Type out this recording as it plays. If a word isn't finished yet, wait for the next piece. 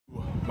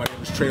My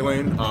name is Trey.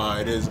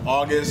 It is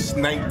August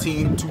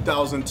 19,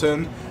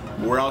 2010.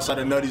 We're outside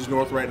of Nutty's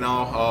North right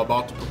now,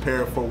 about to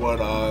prepare for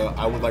what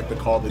I would like to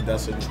call the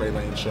Dessa and Trey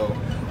show,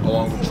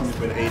 along with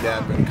Truth and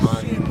ADAP and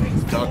Kanye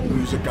and Duck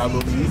Music, I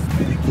believe.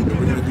 And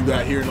we're gonna do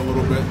that here in a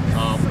little bit.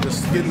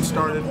 Just getting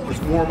started. It's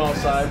warm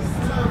outside,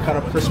 kind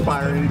of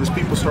perspiring. There's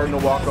people starting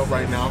to walk up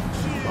right now.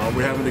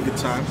 We're having a good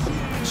time.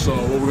 So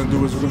what we're gonna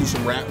do is we're gonna do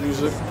some rap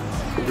music.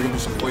 We're gonna do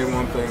some play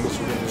one things.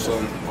 We're gonna do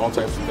some all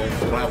types of things.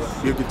 We'll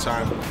have be a good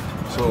time.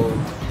 So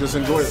just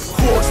enjoy it.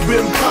 Corks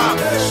been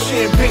popped,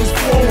 champagne's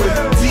flowing,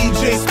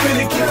 DJ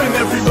spinning, keeping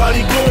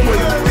everybody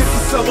going. It's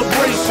a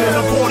celebration,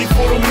 a party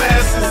for the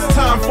masses.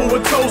 Time for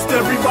a toast,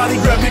 everybody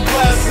grab your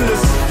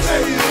glasses.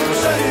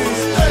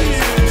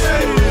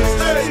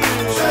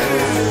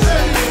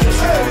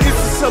 It's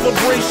a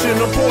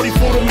celebration, a party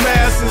for the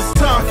masses.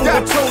 Time for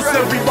a toast,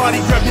 everybody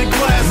grab your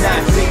glasses.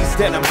 9 days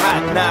that I'm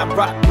hot, now I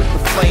rock with the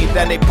flame.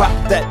 Then they pop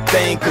that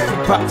thing, cause we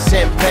pop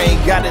champagne.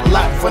 Got it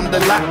locked from the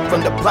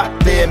block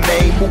there,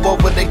 man. Move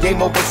over the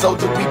game over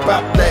soldier, we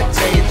pop that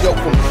change. Yo,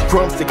 from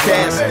crumbs to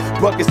cash,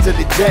 buckets to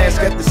the jazz.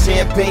 Got the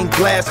champagne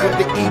glass with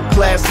the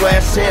E-class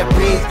slash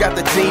champagnes. Got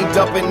the jean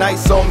dumping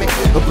nice on me.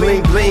 The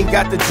bling bling,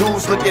 got the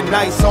jewels looking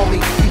nice on me.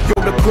 Yo,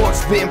 the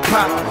corks been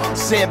popped,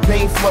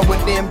 champagne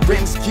flowing in.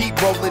 Rims keep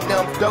rolling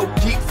them, dough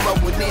keep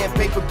flowing in.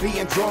 Paper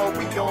being drawn,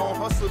 we on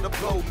hustle the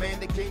blow, man.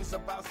 The game's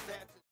about that.